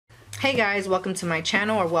Hey guys, welcome to my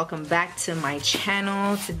channel, or welcome back to my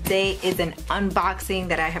channel. Today is an unboxing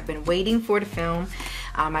that I have been waiting for to film.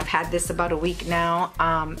 I've had this about a week now.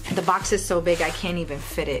 The box is so big I can't even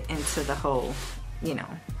fit it into the whole,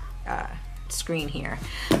 screen here.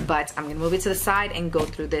 But I'm gonna move it to the side and go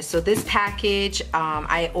through this. So this package,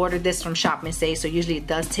 I ordered this from Shopmissa, so usually it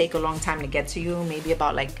does take a long time to get to you, maybe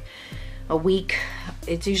about like a week.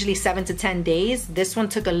 It's usually 7 to 10 days. This one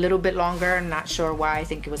took a little bit longer. I'm not sure why. I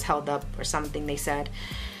think it was held up or something, they said,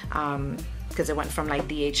 because it went from like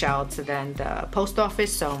DHL to then the post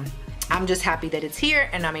office. So I'm just happy that it's here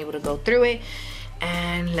and I'm able to go through it.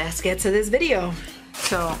 And let's get to this video.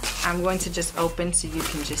 So I'm going to just open so you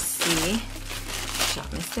can just see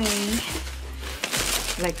Shopmissa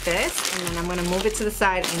like this, and then I'm going to move it to the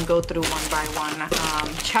side and go through one by one.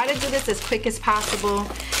 Try to do this as quick as possible,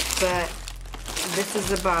 but this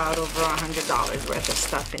is about over $100 worth of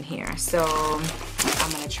stuff in here, so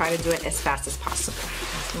I'm going to try to do it as fast as possible.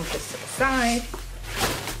 Let's move this to the side.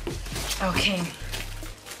 Okay,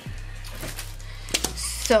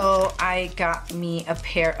 so I got me a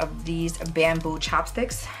pair of these bamboo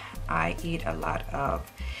chopsticks. I eat a lot of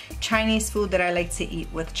Chinese food that I like to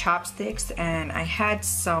eat with chopsticks, and I had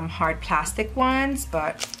some hard plastic ones,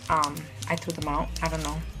 but I threw them out. I don't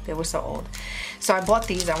know, they were so old. So I bought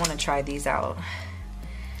these. I want to try these out.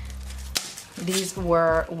 These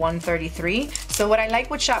were $133. So what I like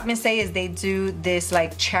with Shopmissa is they do this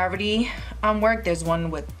like charity work. There's one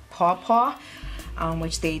with Paw Paw,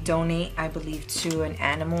 which they donate, I believe, to an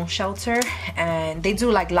animal shelter, and they do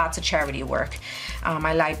like lots of charity work.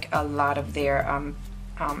 I like a lot of their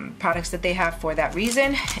products that they have for that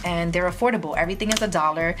reason, and they're affordable. Everything is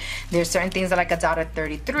 $1. There's certain things that are like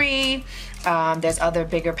 $1.33. There's other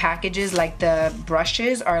bigger packages, like the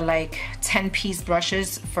brushes are like 10-piece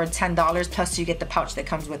brushes for $10, plus you get the pouch that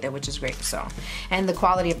comes with it, which is great. So, and the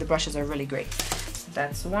quality of the brushes are really great. So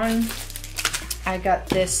that's one. I got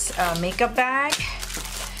this makeup bag.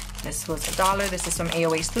 This was $1. This is from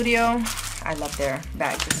AOA Studio. I love their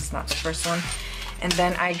bag. This is not the first one. And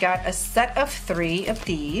then I got a set of 3 of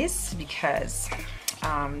these because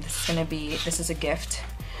this is a gift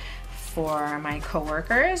for my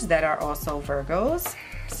coworkers that are also Virgos.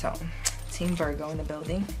 So Team Virgo in the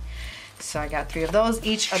building. So I got 3 of those,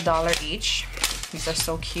 each $1 each. These are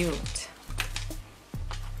so cute.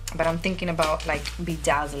 But I'm thinking about like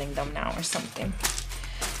bedazzling them now or something.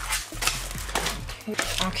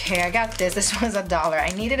 Okay, I got this. This was $1.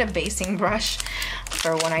 I needed a basting brush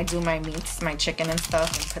for when I do my meats, my chicken and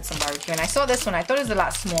stuff, and put some barbecue. And I saw this one. I thought it was a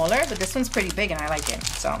lot smaller, but this one's pretty big and I like it.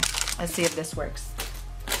 So let's see if this works.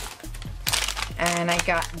 And I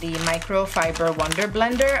got the microfiber Wonder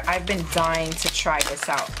Blender. I've been dying to try this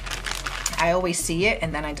out. I always see it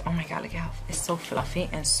and then oh my god, look how it's so fluffy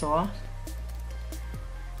and soft.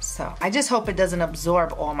 So I just hope it doesn't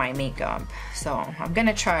absorb all my makeup. So I'm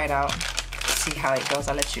gonna try it out, see how it goes.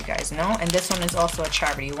 I'll let you guys know. And this one is also a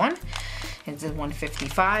charity one. It's a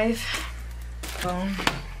 $155.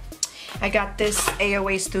 I got this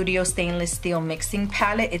AOA Studio stainless steel mixing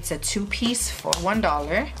palette. It's a 2-piece for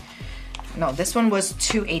 $1. No, this one was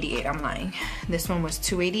 $288. I'm lying. This one was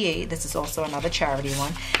 $288. This is also another charity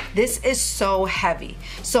one. This is so heavy.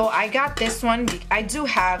 So I got this one. I do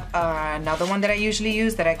have another one that I usually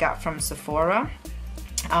use that I got from Sephora.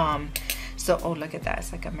 So, oh, look at that.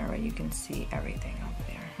 It's like a mirror. You can see everything over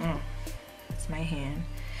there. It's my hand.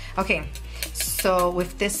 Okay, so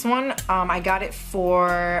with this one, I got it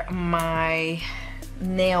for my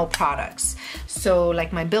nail products. So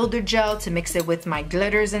like my builder gel to mix it with my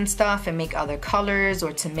glitters and stuff and make other colors,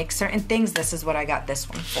 or to mix certain things. This is what I got this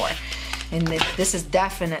one for. And this is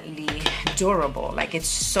definitely durable. Like, it's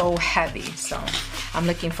so heavy. So I'm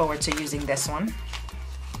looking forward to using this one.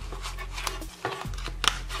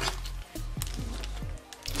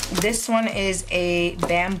 This one is a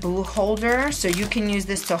bamboo holder, so you can use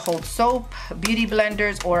this to hold soap, beauty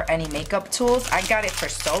blenders, or any makeup tools. I got it for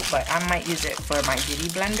soap, but I might use it for my beauty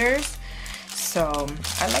blenders. So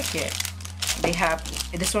I like it. They have,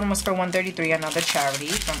 this one was for $133, another charity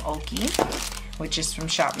from Oki, which is from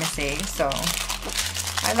Shopmissa. So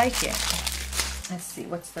I like it. Let's see,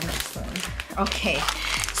 what's the next one? Okay,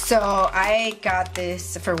 so I got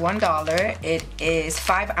this for $1. It is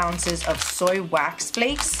 5 ounces of soy wax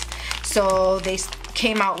flakes. So they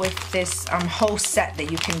came out with this whole set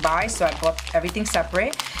that you can buy. So I bought everything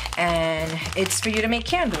separate, and it's for you to make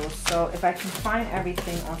candles. So if I can find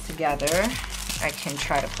everything all together, I can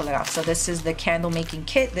try to pull it out. So this is the candle making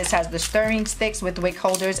kit. This has the stirring sticks with wick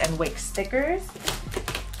holders and wick stickers.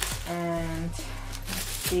 And let's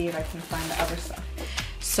see if I can find the other stuff.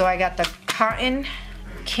 So I got the cotton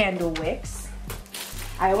candle wicks.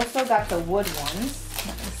 I also got the wood ones.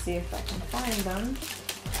 Let me see if I can find them.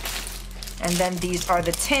 And then these are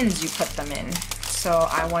the tins you put them in. So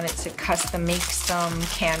I wanted to custom make some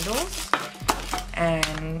candles.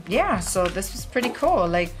 And yeah, so this was pretty cool,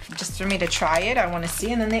 like just for me to try it. I want to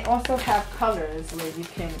see. And then they also have colors where you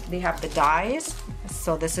can, they have the dyes.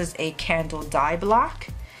 So this is a candle dye block.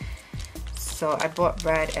 So I bought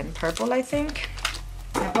red and purple, I think.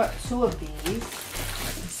 I bought 2 of these.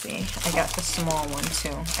 Let's see, I got the small one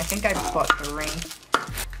too. I think I bought 3.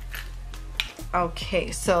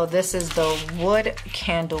 Okay, so this is the wood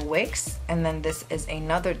candle wicks, and then this is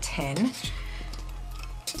another tin.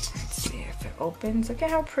 Opens. Look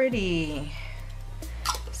at how pretty.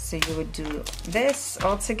 So you would do this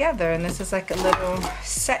all together, and this is like a little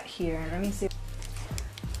set here. Let me see.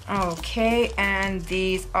 Okay, and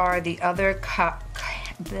these are the other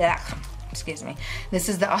excuse me. This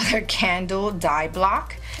is the other candle dye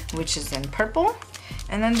block, which is in purple.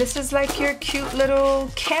 And then this is like your cute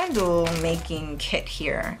little candle making kit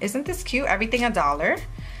here. Isn't this cute? Everything $1.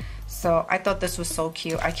 So I thought this was so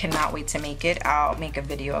cute. I cannot wait to make it. I'll make a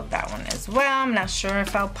video of that one as well. I'm not sure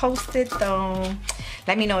if I'll post it though.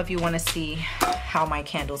 Let me know if you want to see how my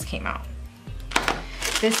candles came out.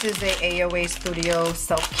 This is a AOA Studio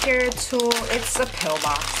self-care tool. It's a pill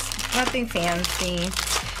box. Nothing fancy.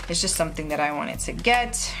 It's just something that I wanted to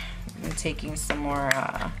get. I'm taking some more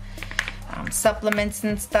supplements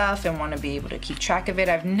and stuff and want to be able to keep track of it.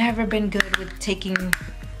 I've never been good with taking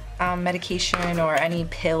medication or any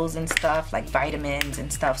pills and stuff like vitamins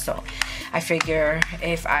and stuff, so I figure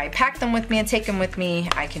if I pack them with me and take them with me,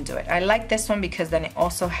 I can do it. I like this one because then it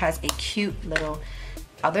also has a cute little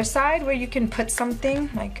other side where you can put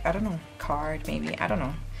something like, I don't know, card maybe, I don't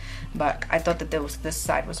know, but I thought that this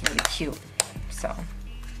side was really cute. So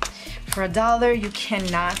for $1 you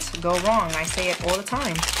cannot go wrong. I say it all the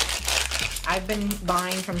time. I've been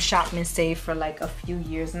buying from Shopmissa for like a few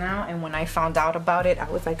years now, and when I found out about it, I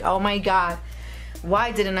was like, oh my god,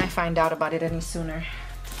 why didn't I find out about it any sooner?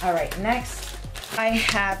 Alright, next I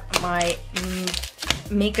have my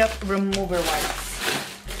makeup remover wipes.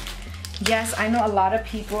 Yes, I know a lot of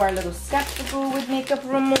people are a little skeptical with makeup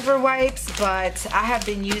remover wipes, but I have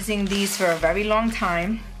been using these for a very long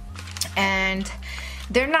time, and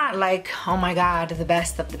they're not like, oh my god, the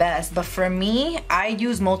best of the best, but for me, I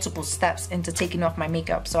use multiple steps into taking off my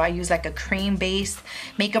makeup. So I use like a cream based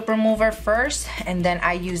makeup remover first, and then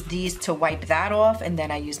I use these to wipe that off, and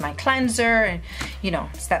then I use my cleanser and, you know,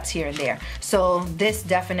 steps here and there. So this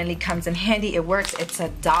definitely comes in handy. It works. It's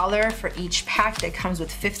 $1 for each pack. That comes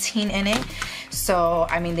with 15 in it. So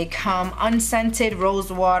I mean, they come unscented,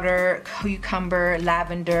 rose water, cucumber,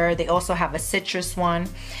 lavender. They also have a citrus one.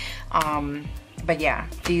 But yeah,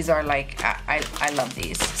 these are like, I love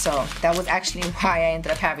these. So that was actually why I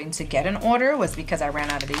ended up having to get an order, was because I ran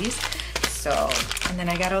out of these. So, and then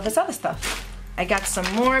I got all this other stuff. I got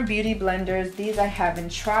some more beauty blenders. These I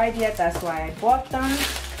haven't tried yet, that's why I bought them.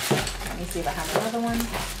 Let me see if I have another one.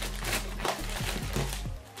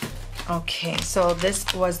 Okay, so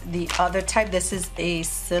this was the other type. This is a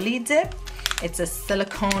Silly Dip. It's a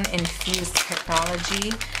silicone infused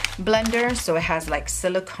technology blender, so it has like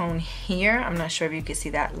silicone here. I'm not sure if you can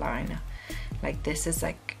see that line. Like this is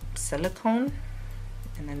like silicone,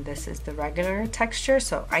 and then this is the regular texture.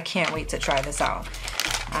 So I can't wait to try this out.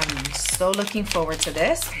 I'm so looking forward to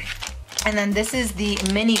this. And then this is the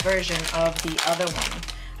mini version of the other one,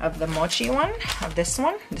 of the mochi one, of this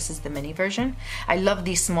one. This is the mini version. I love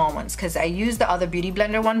these small ones because I use the other beauty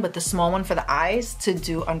blender one, but the small one for the eyes to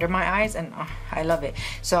do under my eyes, and I love it.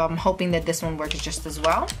 So I'm hoping that this one works just as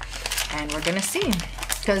well, and we're gonna see,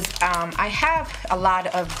 because I have a lot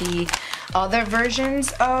of the other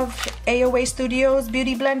versions of AOA Studios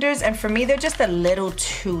beauty blenders, and for me they're just a little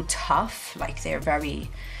too tough. Like they're very,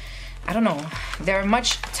 I don't know, they're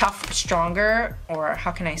much stronger, or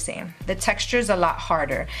how can I say, the texture is a lot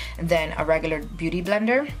harder than a regular beauty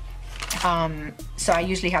blender. So I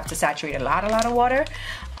usually have to saturate a lot of water,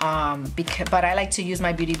 but I like to use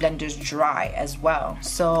my beauty blenders dry as well.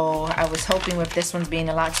 So I was hoping with this one being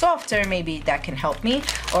a lot softer, maybe that can help me,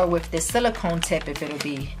 or with this silicone tip, if it'll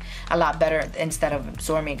be a lot better instead of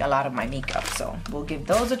absorbing a lot of my makeup. So we'll give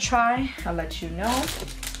those a try. I'll let you know.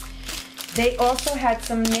 They also had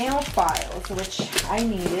some nail files, which I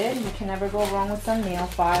needed. You can never go wrong with some nail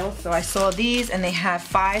files. So I saw these, and they have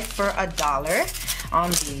 5 for $1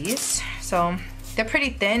 on these. So they're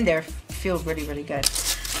pretty thin. They feel really, really good.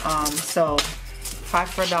 So 5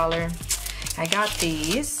 for $1. I got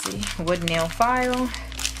these, wood nail file.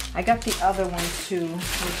 I got the other one too,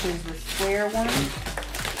 which is the square one.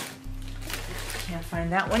 Can't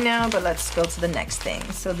find that one now, but let's go to the next thing.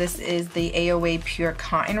 So this is the AOA Pure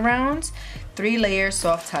Cotton Rounds. 3 layers,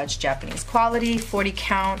 soft touch, Japanese quality, 40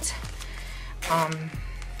 count.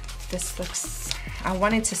 This looks, I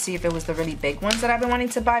wanted to see if it was the really big ones that I've been wanting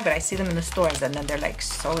to buy, but I see them in the stores and then they're like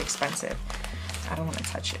so expensive. I don't want to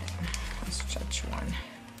touch it. Let's touch one.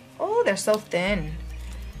 Oh, they're so thin.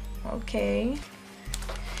 Okay.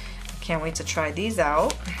 Can't wait to try these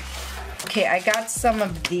out. Okay, I got some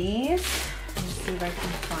of these. Let's see if I can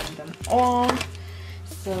find them all.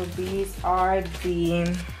 So these are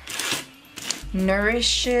the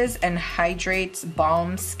Nourishes and Hydrates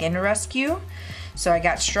Balm Skin Rescue. So I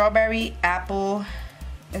got strawberry, apple.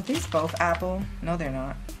 Are these both apple? No, they're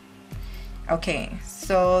not. Okay,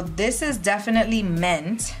 so this is definitely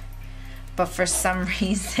mint, but for some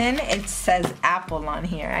reason it says apple on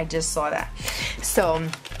here. I just saw that. So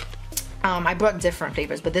I brought different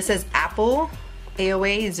flavors, but this says apple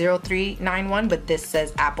AOA 0391, but this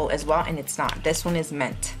says apple as well, and it's not. This one is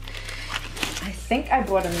mint. I think I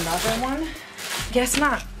bought another one. Guess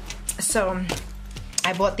not. So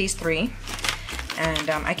I bought these 3, and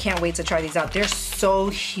I can't wait to try these out. They're so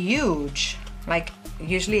huge. Like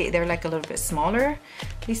usually they're like a little bit smaller,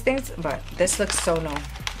 these things, but this looks so no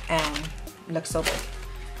and looks so big.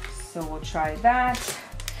 So we'll try that.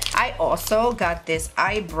 I also got this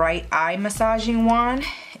Bright Eye Massaging Wand.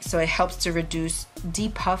 So it helps to reduce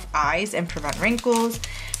depuff eyes and prevent wrinkles.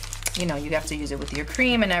 You know, you have to use it with your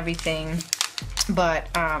cream and everything. But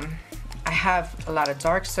I have a lot of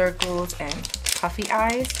dark circles and puffy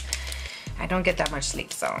eyes. I don't get that much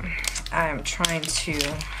sleep, so I'm trying to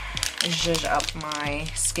zhuzh up my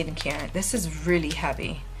skincare. This is really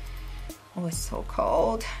heavy. Oh, it's so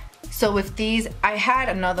cold. So with these, I had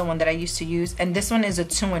another one that I used to use, and this one is a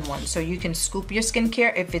 2-in-1. So you can scoop your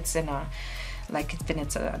skincare if it's in a, like if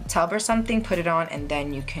it's a tub or something, put it on, and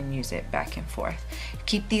then you can use it back and forth.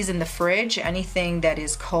 Keep these in the fridge. Anything that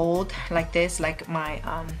is cold like this, like my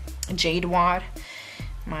jade wad,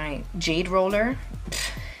 my jade roller,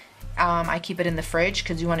 I keep it in the fridge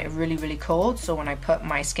because you want it really, really cold. So when I put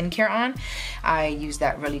my skincare on, I use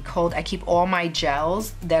that really cold. I keep all my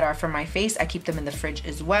gels that are for my face, I keep them in the fridge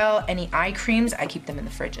as well. Any eye creams, I keep them in the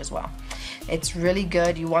fridge as well. It's really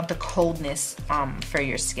good. You want the coldness for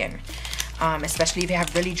your skin. Especially if you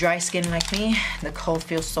have really dry skin like me, the cold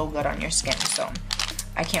feels so good on your skin. So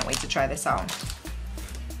I can't wait to try this out.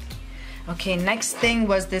 Okay, next thing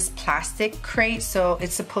was this plastic crate. So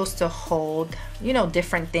it's supposed to hold, you know,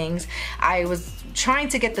 different things. I was trying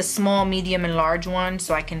to get the small, medium, and large one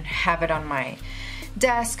so I can have it on my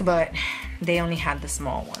desk, but they only had the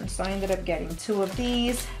small one. So I ended up getting 2 of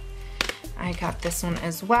these. I got this one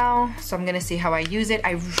as well, so I'm gonna see how I use it.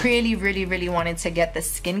 I really, really, really wanted to get the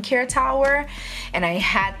skincare tower, and I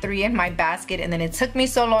had 3 in my basket, and then it took me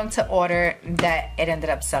so long to order that it ended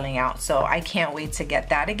up selling out. So I can't wait to get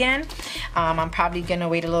that again. I'm probably gonna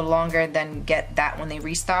wait a little longer, then get that when they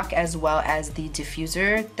restock, as well as the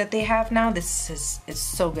diffuser that they have now. This is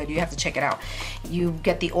so good. You have to check it out. You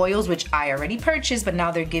get the oils, which I already purchased, but now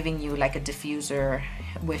they're giving you like a diffuser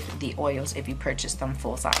with the oils if you purchase them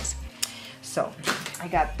full size. So I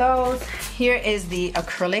got those. Here is the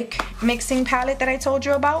acrylic mixing palette that I told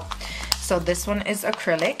you about. So this one is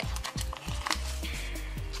acrylic.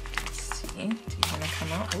 Let's see, do you want to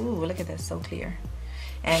come out? Ooh, look at this, so clear.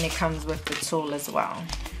 And it comes with the tool as well.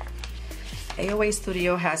 AOA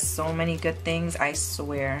Studio has so many good things, I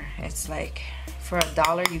swear. It's like, for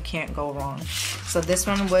 $1 you can't go wrong. So this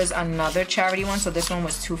one was another charity one. So this one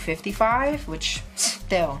was $2.55, which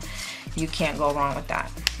still, you can't go wrong with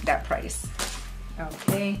that price.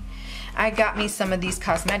 Okay, I got me some of these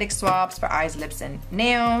cosmetic swabs for eyes, lips, and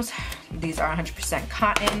nails. These are 100%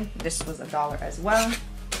 cotton. This was $1 as well.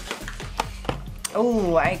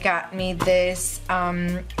 Oh, I got me this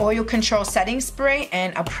oil control setting spray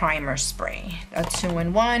and a primer spray, a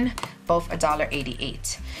 2-in-1, both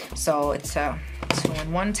 $1.88. So it's a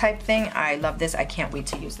 2-in-1 type thing. I love this. I can't wait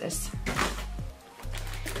to use this.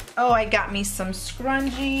 Oh, I got me some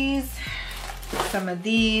scrunchies, some of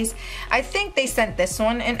these. I think they sent this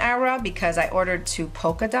one in error because I ordered 2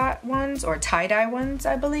 polka dot ones or tie-dye ones,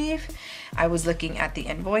 I believe. I was looking at the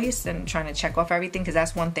invoice and trying to check off everything, because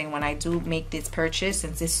that's one thing when I do make this purchase,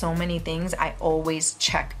 since there's so many things, I always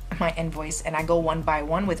check my invoice and I go one by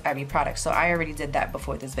one with every product. So I already did that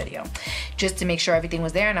before this video just to make sure everything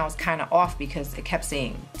was there, and I was kind of off because it kept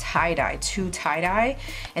saying tie-dye, 2 tie-dye,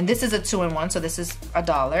 and this is a 2-in-1, so this is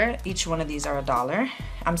 $1. Each one of these are $1.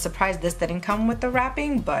 I'm surprised this didn't come with the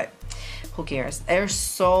wrapping, but who cares? They're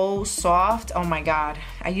so soft. Oh my god.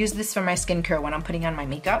 I use this for my skincare when I'm putting on my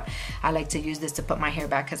makeup. I like to use this to put my hair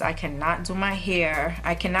back because I cannot do my hair.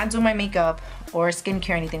 I cannot do my makeup or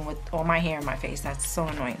skincare, anything with all my hair in my face. That's so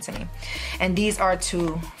annoying to me. And these are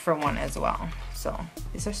 2 for 1 as well. So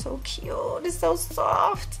these are so cute. It's so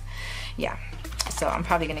soft. Yeah. So I'm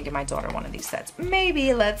probably gonna give my daughter one of these sets.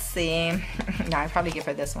 Maybe, let's see. No, I'd probably give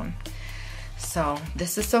her this one. So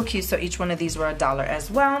this is so cute. So each one of these were $1 as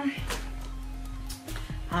well.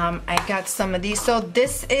 I got some of these. So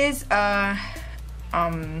this is the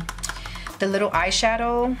little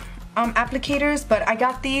eyeshadow applicators, but I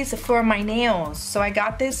got these for my nails. So I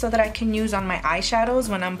got this so that I can use on my eyeshadows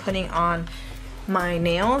when I'm putting on my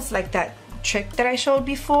nails, like that trick that I showed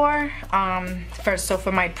before. So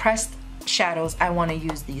for my pressed shadows, I want to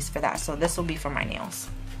use these for that. So this will be for my nails.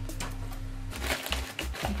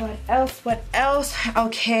 What else?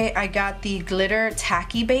 Okay, I got the glitter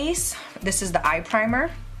tacky base. This is the eye primer.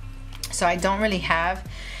 So I don't really have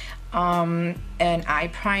an eye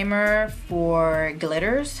primer for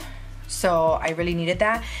glitters, so I really needed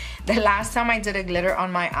that. The last time I did a glitter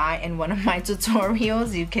on my eye in one of my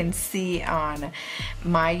tutorials, you can see on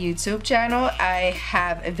my YouTube channel, I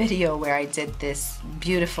have a video where I did this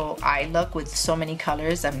beautiful eye look with so many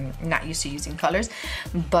colors. I'm not used to using colors,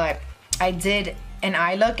 but I did an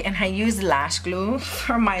eye look and I used lash glue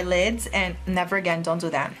for my lids, and never again, don't do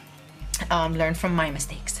that. Learn from my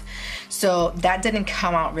mistakes. So that didn't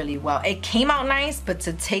come out really well. It came out nice, but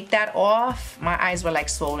to take that off, my eyes were like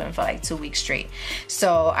swollen for like 2 weeks straight.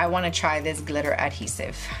 So I want to try this glitter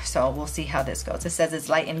adhesive. So we'll see how this goes. It says it's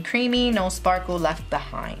light and creamy, no sparkle left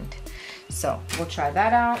behind. So we'll try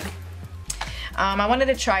that out. I wanted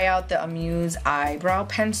to try out the Amuse eyebrow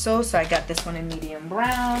pencil, so I got this one in medium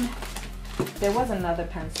brown. There was another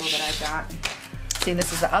pencil that I got. See,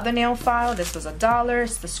 this is the other nail file. This was $1.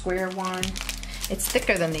 It's the square one. It's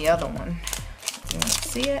thicker than the other one. You want to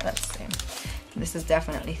see it? Let's see. This is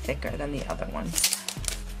definitely thicker than the other ones.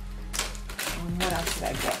 What else did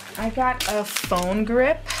I get? I got a phone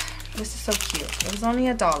grip. This is so cute. It was only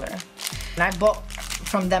 $1. And I bought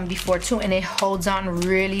from them before too, and it holds on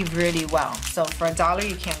really, really well. So for $1,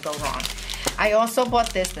 you can't go wrong. I also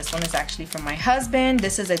bought this. This one is actually from my husband.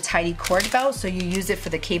 This is a tidy cord belt, so you use it for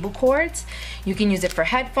the cable cords. You can use it for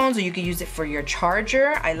headphones, or you can use it for your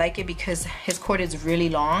charger. I like it because his cord is really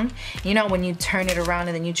long. You know, when you turn it around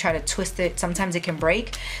and then you try to twist it, sometimes it can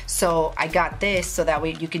break. So I got this so that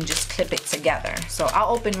way you can just clip it together. So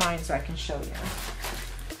I'll open mine so I can show you.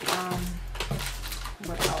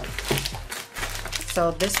 What else?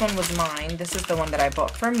 So this one was mine. This is the one that I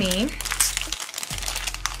bought for me.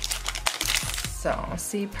 So,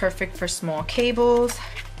 see, perfect for small cables.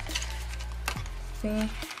 See?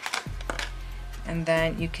 And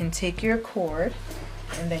then you can take your cord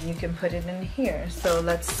and then you can put it in here. So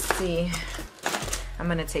let's see. I'm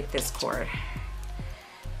gonna take this cord.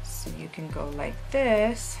 So you can go like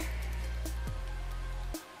this.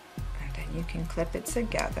 And then you can clip it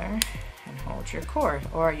together and hold your cord.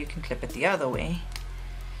 Or you can clip it the other way.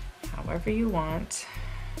 However you want.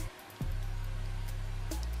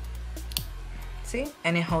 See?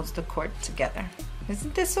 And it holds the cord together.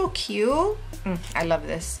 Isn't this so cute? I love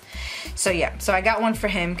this. So yeah, so I got one for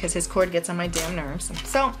him because his cord gets on my damn nerves.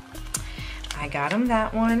 So I got him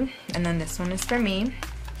that one, and then this one is for me.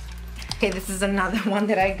 Okay, this is another one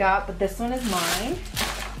that I got, but this one is mine.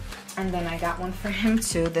 And then I got one for him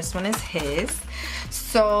too. This one is his.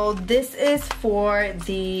 So this is for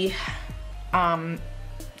the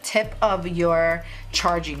tip of your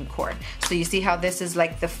charging cord. So you see how this is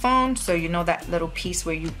like the phone, so you know that little piece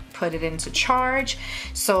where you put it into charge.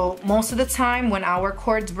 So most of the time when our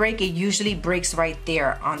cords break, it usually breaks right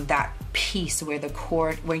there on that piece where the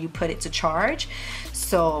cord, where you put it to charge.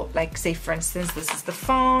 So like say for instance, this is the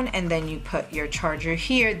phone, and then you put your charger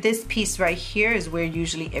here. This piece right here is where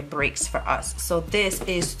usually it breaks for us. So this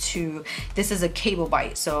is a cable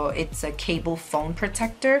bite. So it's a cable phone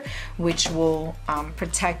protector, which will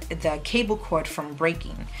protect the cable cord from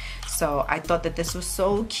breaking. So I thought that this was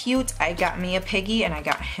so cute. I got me a piggy and I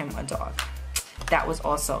got him a dog. That was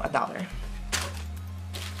also $1.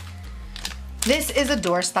 This is a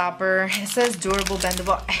door stopper. It says durable,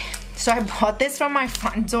 bendable. So I bought this from my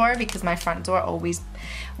front door because my front door always,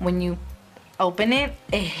 when you open it,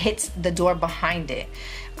 it hits the door behind it.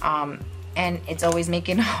 And it's always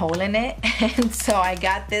making a hole in it. And so I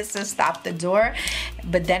got this to stop the door.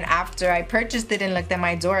 But then after I purchased it and looked at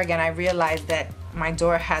my door again, I realized that my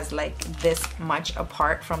door has like this much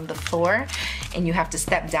apart from the floor, and you have to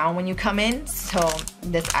step down when you come in. So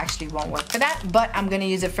this actually won't work for that, but I'm gonna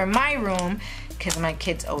use it for my room because my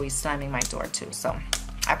kid's always slamming my door too. So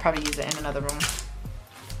I probably use it in another room.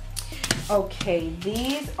 Okay,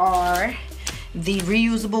 these are the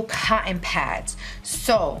reusable cotton pads.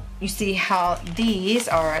 So you see how these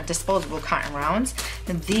are disposable cotton rounds,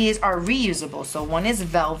 and these are reusable. So one is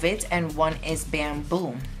velvet and one is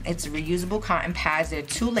bamboo. It's reusable cotton pads. They're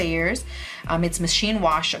 2 layers. It's machine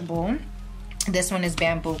washable. This one is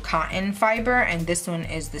bamboo cotton fiber, and this one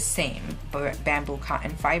is the same, but bamboo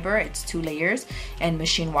cotton fiber. It's 2 layers and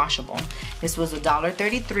machine washable. This was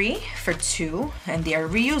 $1.33 for 2, and they are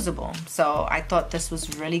reusable. So I thought this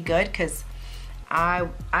was really good because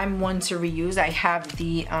I'm one to reuse. I have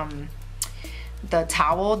the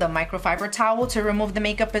towel, the microfiber towel to remove the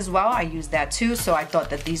makeup as well. I use that too. So I thought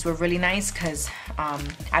that these were really nice because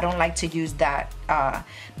I don't like to use that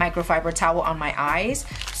microfiber towel on my eyes.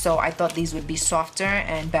 So I thought these would be softer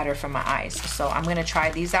and better for my eyes. So I'm gonna try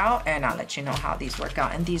these out and I'll let you know how these work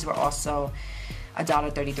out. And these were also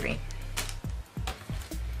 $1.33.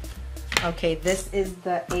 Okay, this is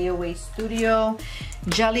the AOA Studio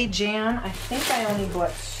Jelly Jam. I think I only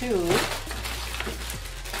bought 2.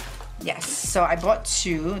 Yes, so I bought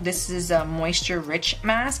 2. This is a moisture rich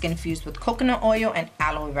mask infused with coconut oil and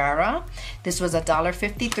aloe vera. This was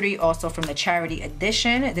 $1.53, also from the charity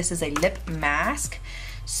edition. This is a lip mask.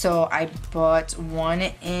 So I bought one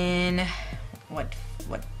in what?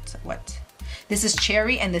 This is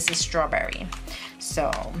cherry and this is strawberry.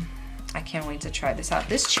 So I can't wait to try this out.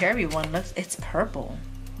 This cherry one looks, it's purple.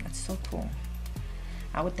 That's so cool.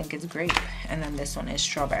 I would think it's grape. And then this one is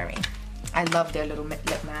strawberry. I love their little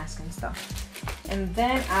lip mask and stuff. And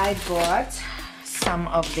then I bought some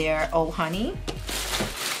of their Oh Honey.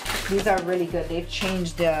 These are really good. They've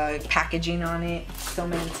changed the packaging on it so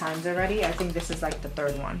many times already. I think this is like the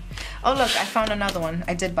 3rd one. Oh look, I found another one.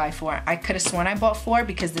 I did buy 4. I could have sworn I bought 4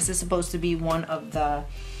 because this is supposed to be one of the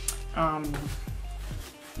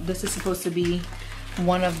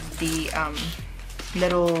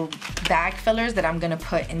little bag fillers that I'm gonna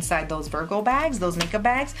put inside those Virgo bags, those makeup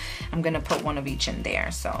bags. I'm gonna put one of each in there,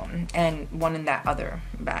 so, and one in that other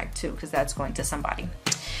bag too, because that's going to somebody.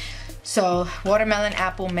 So watermelon,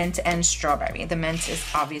 apple, mint, and strawberry. The mint is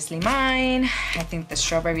obviously mine. I think the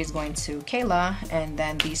strawberry is going to Kayla, and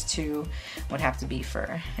then these 2 would have to be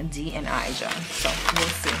for D and Ija. So we'll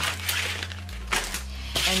see.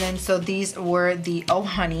 And then so these were the Oh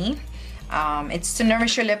Honey. It's to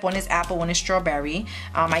nourish your lip. One is apple, one is strawberry.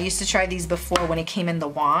 I used to try these before when it came in the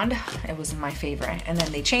wand. It was my favorite. And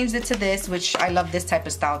then they changed it to this, which I love this type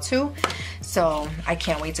of style too. So I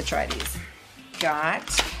can't wait to try these. Got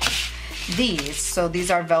these. So these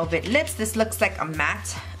are velvet lips. This looks like a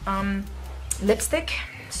matte lipstick.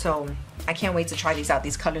 So I can't wait to try these out.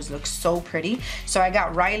 These colors look so pretty. So I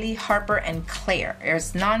got Riley, Harper, and Claire.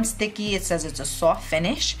 It's non-sticky. It says it's a soft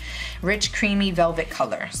finish. Rich, creamy velvet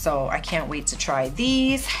color. So I can't wait to try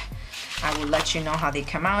these. I will let you know how they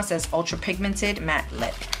come out. It says ultra pigmented matte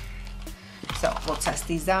lip. So we'll test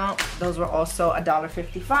these out. Those were also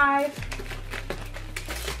 $1.55.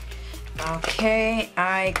 Okay,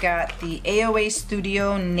 I got the AOA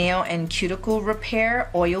Studio Nail and Cuticle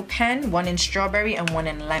Repair Oil Pen, one in strawberry and one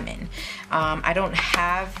in lemon. I don't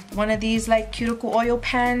have one of these like cuticle oil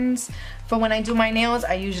pens for when I do my nails.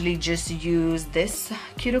 I usually just use this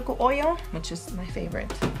cuticle oil, which is my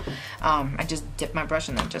favorite. I just dip my brush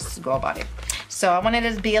and then just go about it. So I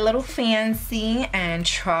wanted to be a little fancy and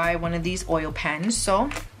try one of these oil pens.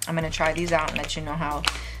 So I'm gonna try these out and let you know how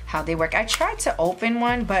they work. I tried to open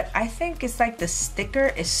one, but I think it's like the sticker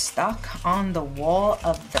is stuck on the wall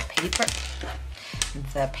of the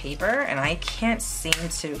paper, and I can't seem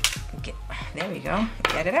to get, there we go,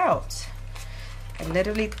 get it out. I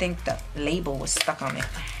literally think the label was stuck on it.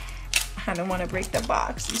 I don't want to break the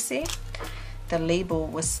box, you see? The label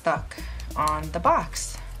was stuck on the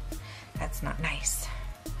box. That's not nice.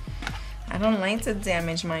 I don't like to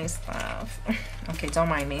damage my stuff. Okay, don't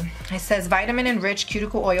mind me. It says vitamin enriched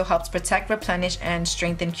cuticle oil helps protect, replenish, and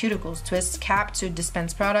strengthen cuticles. Twist cap to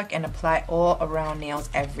dispense product and apply all around nails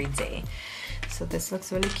every day. So this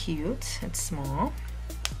looks really cute. It's small.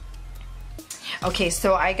 Okay,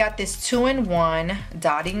 so I got this 2-in-1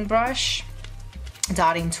 dotting brush,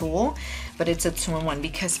 dotting tool, but it's a 2-in-1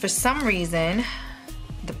 because for some reason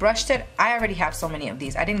the brush that I already have so many of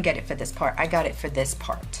these. I didn't get it for this part. I got it for this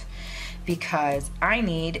part, because I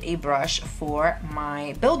need a brush for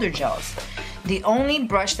my builder gels. The only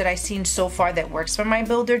brush that I've seen so far that works for my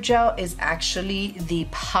builder gel is actually the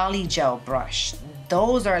poly gel brush.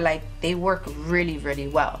 Those are like, they work really, really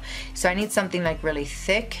well. So I need something like really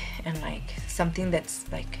thick and like something that's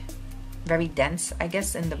like very dense, I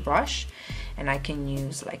guess, in the brush, and I can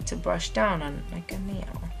use like to brush down on like a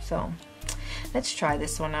nail. So let's try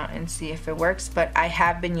this one out and see if it works. But I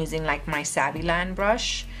have been using like my Savvyland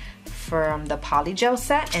brush from the polygel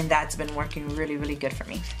set, and that's been working really, really good for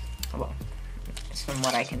me. Well, from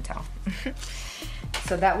what I can tell.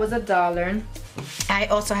 So that was $1. I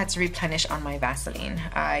also had to replenish on my Vaseline.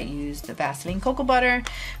 I used the Vaseline cocoa butter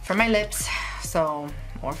for my lips, so,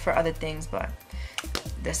 or for other things, but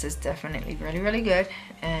this is definitely really, really good.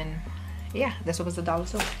 And yeah, this was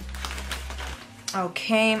 $1 too.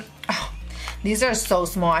 Okay, oh, these are so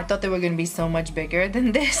small. I thought they were gonna be so much bigger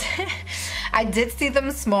than this. I did see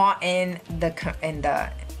them small in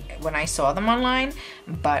the when I saw them online,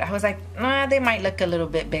 but I was like, nah, they might look a little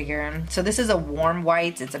bit bigger. So this is a warm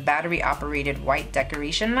white. It's a battery operated white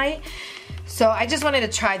decoration light. So I just wanted to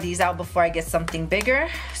try these out before I get something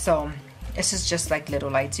bigger. So this is just like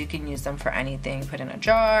little lights. You can use them for anything. Put in a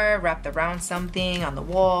jar, wrapped around something, on the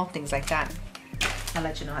wall, things like that. I'll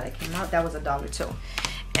let you know how that came out. That was $1 too.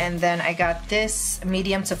 And then I got this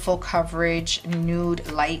medium to full coverage nude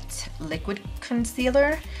light liquid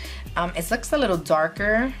concealer. It looks a little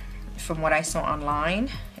darker from what I saw online.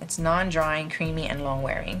 It's non-drying, creamy, and long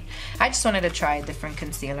wearing. I just wanted to try a different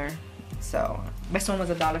concealer. So this one was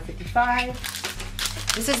 $1.55.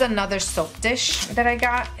 This is another soap dish that I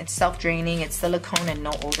got. It's self-draining, it's silicone and no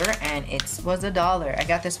odor, and it was $1. I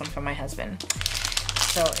got this one from my husband.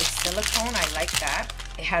 So it's silicone, I like that.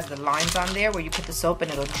 It has the lines on there where you put the soap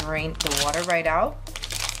and it'll drain the water right out.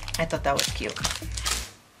 I thought that was cute.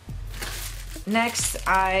 Next,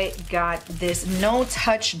 I got this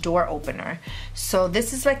no-touch door opener. So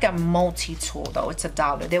this is like a multi-tool though. It's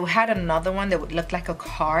 $1. They had another one that would look like a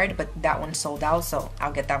card, but that one sold out, so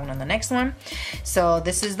I'll get that one on the next one. So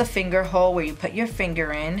this is the finger hole where you put your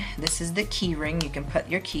finger in. This is the key ring. You can put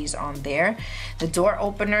your keys on there. The door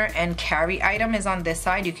opener and carry item is on this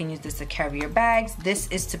side. You can use this to carry your bags. This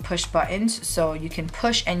is to push buttons, so you can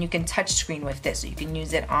push and you can touch screen with this. So you can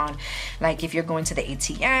use it on, like if you're going to the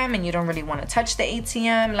ATM and you don't really want to touch the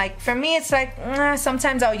ATM. Like for me, it's like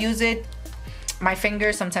sometimes I'll use it my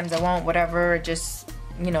fingers, sometimes I won't, whatever, just,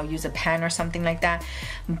 you know, use a pen or something like that.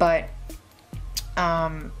 But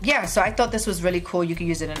yeah, so I thought this was really cool. You could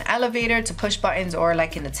use it in an elevator to push buttons or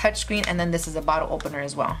like in the touch screen. And then this is a bottle opener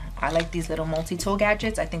as well. I like these little multi-tool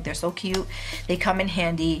gadgets. I think they're so cute. They come in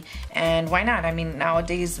handy, and why not? I mean,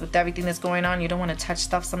 nowadays with everything that's going on, you don't want to touch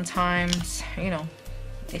stuff sometimes, you know.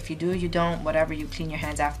 If you do, you don't, whatever, you clean your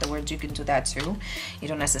hands afterwards, you can do that too. You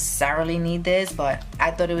don't necessarily need this, but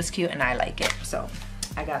I thought it was cute and I like it, so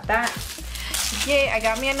I got that. Yay, I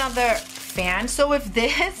got me another fan. So with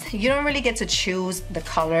this, you don't really get to choose the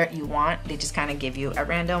color you want. They just kind of give you a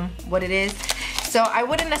random what it is. So I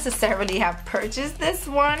wouldn't necessarily have purchased this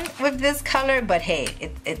one with this color, but hey,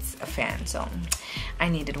 it's a fan, so I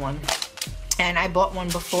needed one. And I bought one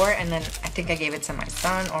before, and then I think I gave it to my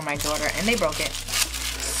son or my daughter, and they broke it.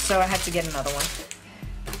 So I had to get another one.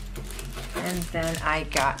 And then I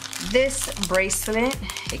got this bracelet.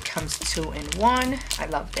 It comes 2 in 1. I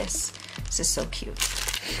love this. This is so cute.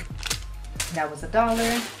 That was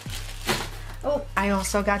 $1. Oh, I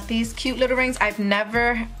also got these cute little rings. I've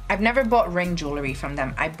never bought ring jewelry from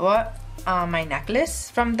them. I bought my necklace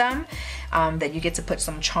from them that you get to put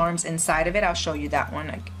some charms inside of it. I'll show you that one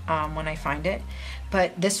when I find it.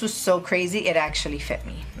 But this was so crazy, it actually fit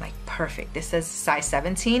me like perfect. This says size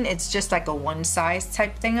 17. It's just like a one size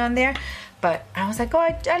type thing on there. But I was like, oh,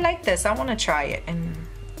 I like this. I want to try it. And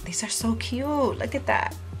these are so cute. Look at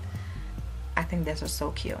that. I think this was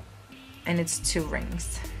so cute. And it's 2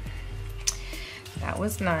 rings. That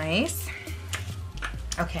was nice.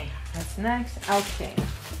 Okay, what's next? Okay.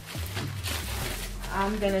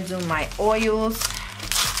 I'm gonna do my oils.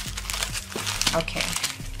 Okay.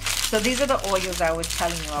 So these are the oils I was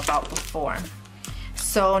telling you about before.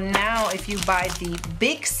 So now if you buy the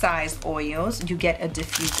big size oils, you get a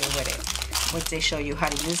diffuser with it, which they show you how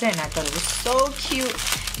to use it, and I thought it was so cute.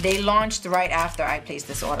 They launched right after I placed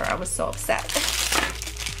this order. I was so upset.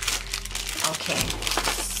 Okay,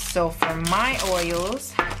 so for my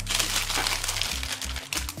oils,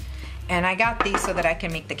 and I got these so that I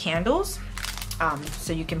can make the candles.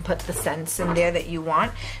 So you can put the scents in there that you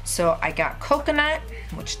want. So I got coconut,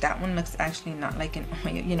 which that one looks actually not like an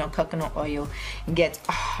oil. You know, coconut oil gets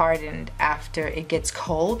hardened after it gets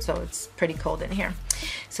cold, so it's pretty cold in here.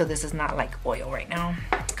 So this is not like oil right now.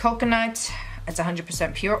 Coconut, it's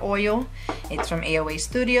 100% pure oil. It's from AOA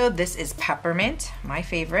Studio. This is peppermint, my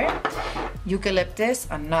favorite. Eucalyptus,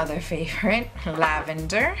 another favorite.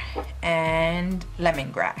 Lavender and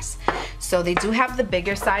lemongrass. So they do have the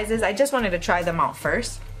bigger sizes. I just wanted to try them out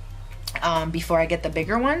first. before I get the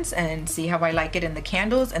bigger ones and see how I like it in the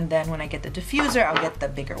candles, and then when I get the diffuser I'll get the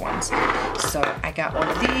bigger ones. So I got all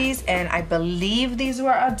of these, and I believe these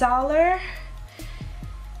were $1.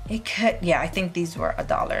 It could, yeah, I think these were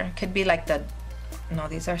 $1. Could be like the, no,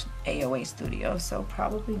 these are AOA Studio, so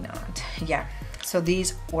probably not. Yeah, so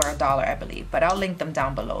these were $1, I believe, but I'll link them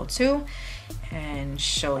down below too and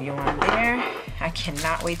show you on there. I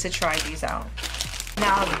cannot wait to try these out.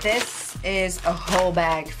 Now this is a whole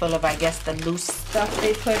bag full of, I guess, the loose stuff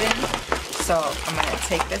they put in. So I'm gonna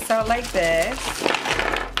take this out like this.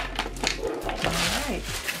 All right.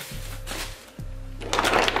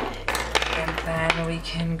 And then we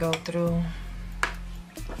can go through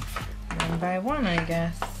one by one, I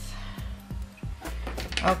guess.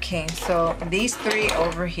 Okay, so these three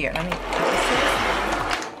over here. Let me put this in.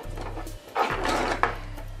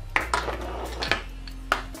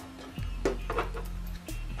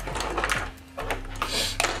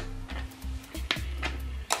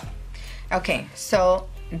 Okay, so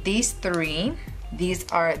these three, these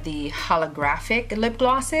are the holographic lip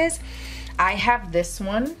glosses. I have this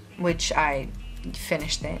one, which I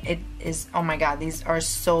finished it. It is, oh my god, these are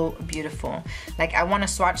so beautiful. Like, I want to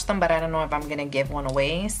swatch them, but I don't know if I'm gonna give one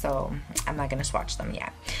away, so I'm not gonna swatch them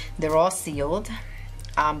yet. They're all sealed.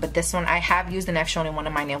 But this one I have used and I've shown in one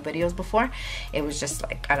of my nail videos before. It was just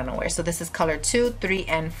like, I don't know where. So this is color 2, 3,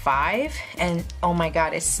 and 5. And oh my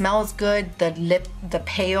god, it smells good. The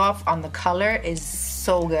payoff on the color is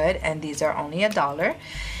so good. And these are only $1.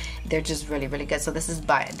 They're just really, really good. So this is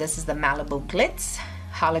the Malibu Glitz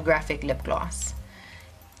Holographic Lip Gloss.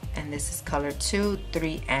 And this is color 2,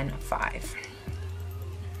 3, and 5.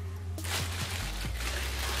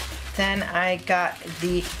 Then I got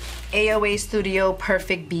the AOA Studio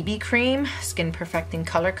Perfect BB Cream, Skin Perfecting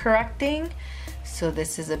Color Correcting. So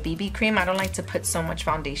this is a BB cream. I don't like to put so much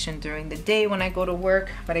foundation during the day when I go to work,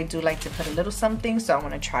 but I do like to put a little something, so I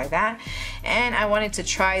want to try that. And I wanted to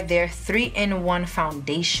try their 3-in-1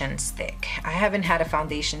 foundation stick. I haven't had a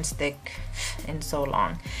foundation stick in so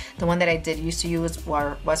long. The one that I used to use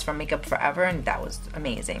was from Makeup Forever, and that was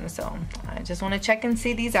amazing. So I just want to check and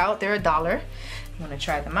see these out. They're $1. I want to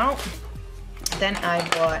try them out. Then I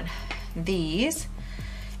bought these,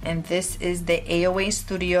 and this is the AOA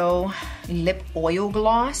Studio Lip Oil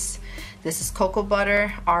Gloss. This is cocoa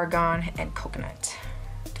butter, argan, and coconut.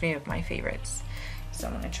 3 of my favorites. So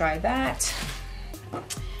I'm gonna try that.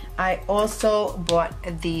 I also bought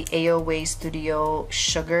the AOA Studio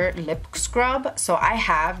Sugar Lip Scrub. So I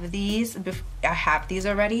have these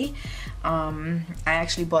already. I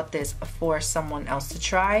actually bought this for someone else to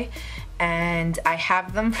try, and I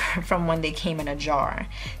have them from when they came in a jar.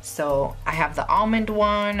 So I have the almond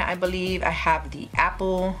one, I believe. I have the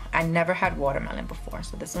apple. I never had watermelon before,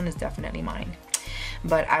 so this one is definitely mine.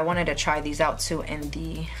 But I wanted to try these out too in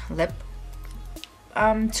the lip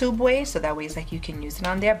tube way, so that way it's like you can use it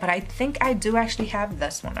on there. But I think I do actually have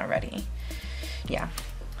this one already. Yeah,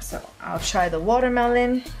 so I'll try the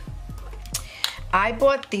watermelon. I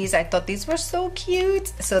bought these. I thought these were so cute.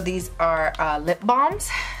 So these are lip balms.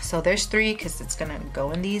 So there's 3 because it's gonna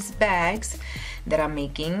go in these bags that I'm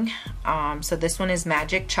making. So this one is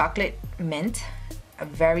Magic Chocolate Mint,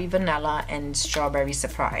 very vanilla, and strawberry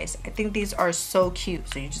surprise. I think these are so cute.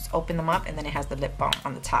 So you just open them up and then it has the lip balm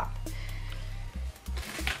on the top.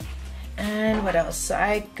 And what else? So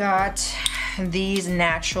I got these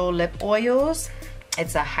natural lip oils.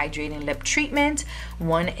 It's a hydrating lip treatment.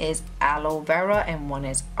 One is aloe vera and one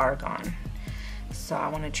is argan. So I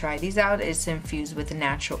want to try these out. It's infused with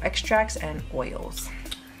natural extracts and oils.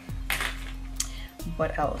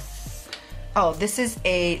 What else? Oh, this is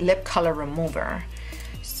a lip color remover.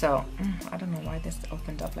 So I don't know why this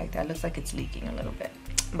opened up like that. It looks like it's leaking a little bit.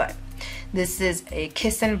 But this is a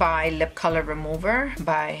Kiss and Buy lip color remover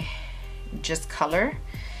by Just Color.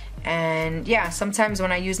 And yeah, sometimes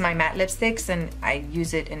when I use my matte lipsticks and I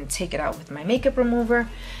use it and take it out with my makeup remover,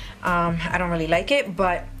 I don't really like it,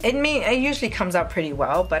 but it usually comes out pretty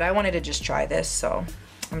well. But I wanted to just try this, so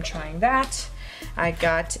I'm trying that. I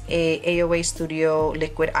got a AOA Studio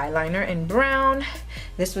liquid eyeliner in brown.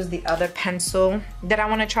 This was the other pencil that I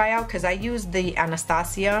want to try out because I used the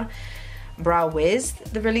Anastasia Brow Wiz,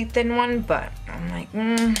 the really thin one, but I'm like,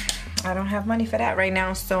 I don't have money for that right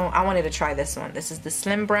now, so I wanted to try this one. This is the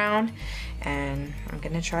Slim Brown, and I'm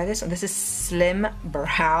gonna try this one. This is Slim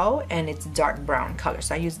Brow, and it's dark brown color.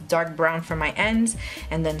 So I use dark brown for my ends,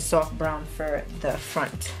 and then soft brown for the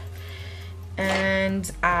front. And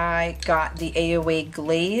I got the AOA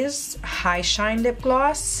Glaze High Shine Lip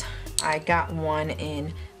Gloss. I got one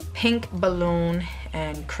in Pink Balloon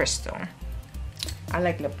and Crystal. I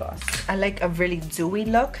like lip gloss. I like a really dewy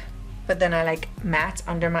look. but then I like matte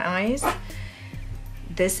under my eyes.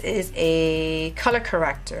 This is a color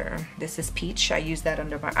corrector. This is peach. I use that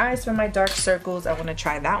under my eyes for my dark circles. I want to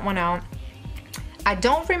try that one out. I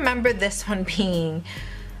don't remember this one being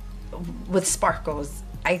with sparkles.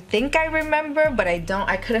 I think I remember, but I don't.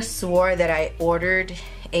 I could have swore that I ordered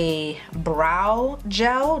a brow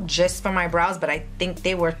gel just for my brows, but I think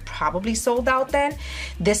they were probably sold out then.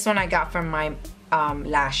 This one I got from my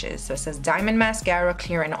lashes. So it says Diamond Mascara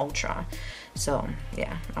Clear and Ultra. So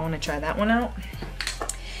yeah, I want to try that one out.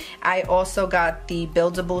 I also got the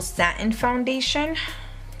Buildable Satin Foundation.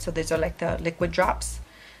 So these are like the liquid drops.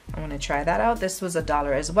 I want to try that out. This was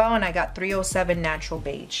 $1 as well, and I got 307 Natural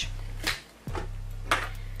Beige.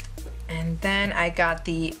 And then I got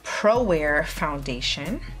the Pro Wear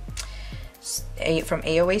Foundation from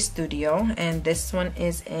AOA Studio, and this one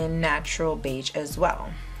is in Natural Beige as well.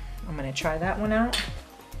 I'm going to try that one out.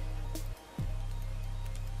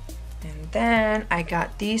 And then I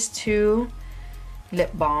got these two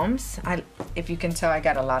lip balms. If you can tell, I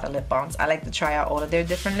got a lot of lip balms. I like to try out all of their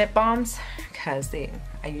different lip balms because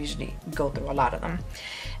I usually go through a lot of them.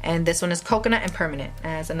 And this one is Coconut and Permanent,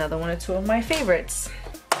 as another one or two of my favorites.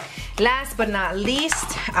 Last but not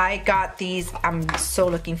least, I got these. I'm so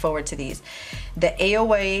looking forward to these. The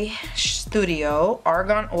AOA Studio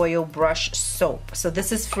Argan Oil Brush Soap. So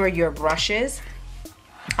this is for your brushes.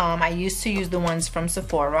 I used to use the ones from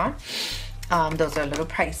Sephora. Those are a little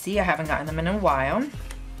pricey. I haven't gotten them in a while.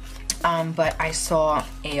 But I saw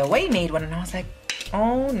AOA made one and I was like,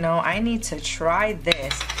 oh no, I need to try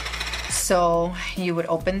this. So you would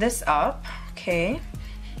open this up, okay.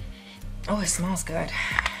 Oh, it smells good.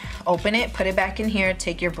 Open it, put it back in here,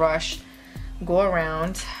 take your brush, go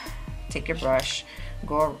around, take your brush,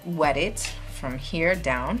 go wet it from here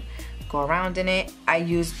down, go around in it. I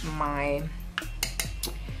use my,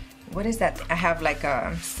 what is that? I have like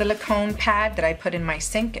a silicone pad that I put in my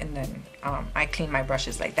sink, and then I clean my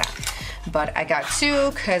brushes like that. But I got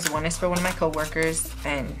two because one is for one of my coworkers,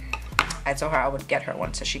 and I told her I would get her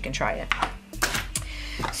one so she can try it.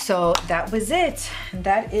 So that was it.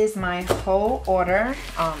 That is my whole order.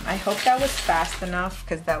 I hope that was fast enough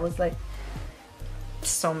because that was like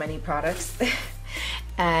so many products.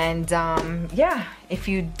 And yeah, if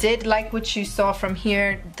you did like what you saw from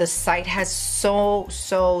here, the site has so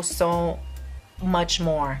much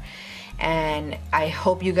more. And I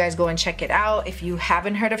hope you guys go and check it out. If you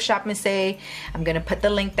haven't heard of Shopmissa, I'm gonna put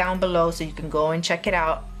the link down below so you can go and check it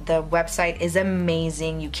out. The website is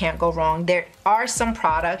amazing. You can't go wrong. There are some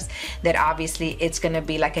products that obviously it's gonna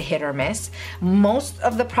be like a hit or miss. Most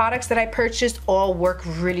of the products that I purchased all work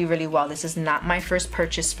really well. This is not my first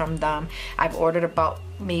purchase from them. I've ordered about,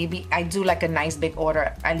 maybe I do like a nice big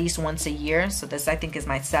order at least once a year. So this I think is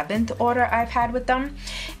my 7th order I've had with them.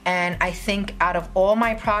 And I think out of all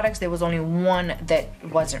my products, there was only one that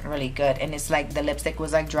wasn't really good. And it's like the lipstick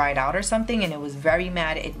was like dried out or something, and it was very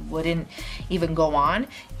matte. It wouldn't even go on.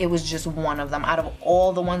 It was just one of them out of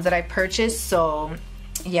all the ones that I purchased. So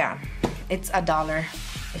yeah, it's $1.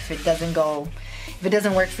 If it doesn't go, if it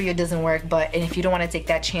doesn't work for you, it doesn't work. But if you don't want to take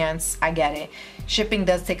that chance, I get it. Shipping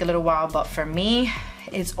does take a little while, but for me,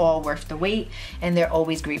 it's all worth the wait. And they're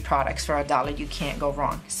always great products for $1. You can't go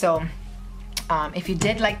wrong. So if you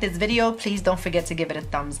did like this video, please don't forget to give it a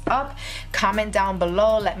thumbs up. Comment down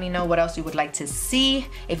below. Let me know what else you would like to see.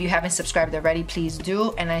 If you haven't subscribed already, please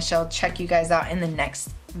do. And I shall check you guys out in the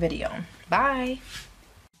next video. Bye.